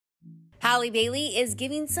Halle Bailey is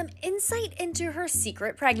giving some insight into her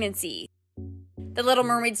secret pregnancy. The Little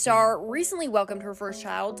Mermaid star recently welcomed her first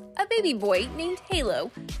child, a baby boy named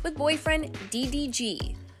Halo, with boyfriend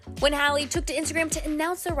DDG. When Halle took to Instagram to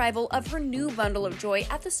announce the arrival of her new bundle of joy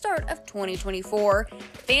at the start of 2024,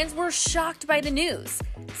 fans were shocked by the news,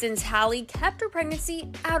 since Halle kept her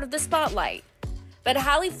pregnancy out of the spotlight. But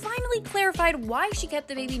Halle finally clarified why she kept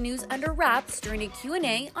the baby news under wraps during a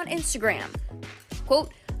Q&A on Instagram.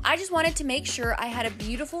 Quote, "I just wanted to make sure I had a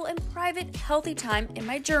beautiful and private, healthy time in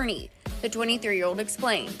my journey," the 23-year-old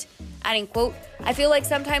explained. Adding, quote, "I feel like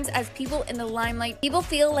sometimes as people in the limelight, people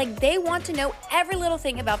feel like they want to know every little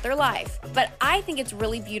thing about their life. But I think it's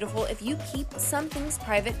really beautiful if you keep some things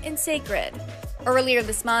private and sacred." Earlier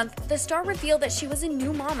this month, the star revealed that she was a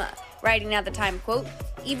new mama, writing at the time, quote,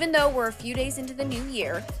 "Even though we're a few days into the new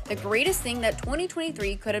year, the greatest thing that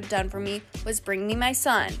 2023 could have done for me was bring me my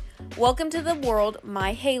son. Welcome to the world,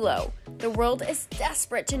 my Halo. The world is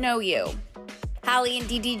desperate to know you." Halle and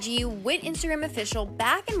DDG went Instagram official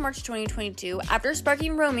back in March 2022 after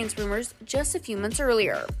sparking romance rumors just a few months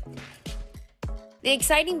earlier. The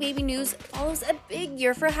exciting baby news follows a big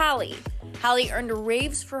year for Halle. Halle earned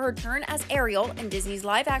raves for her turn as Ariel in Disney's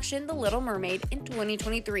live-action The Little Mermaid in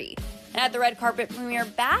 2023. And at the red carpet premiere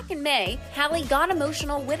back in May, Halle got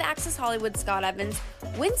emotional with Access Hollywood's Scott Evans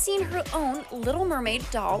when seeing her own Little Mermaid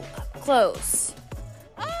doll up close.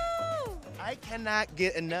 Oh! I cannot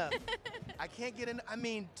get enough. I can't get enough. I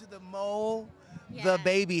mean, to the mole, Yeah. the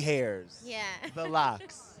baby hairs, Yeah. the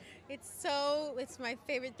locks. It's my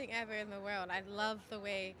favorite thing ever in the world. I love the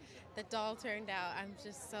way the doll turned out. I'm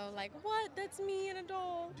just so like, what? That's me in a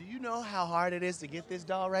doll. Do you know how hard it is to get this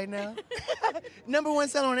doll right now? #1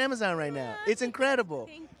 seller on Amazon right now. It's incredible.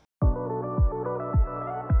 Thank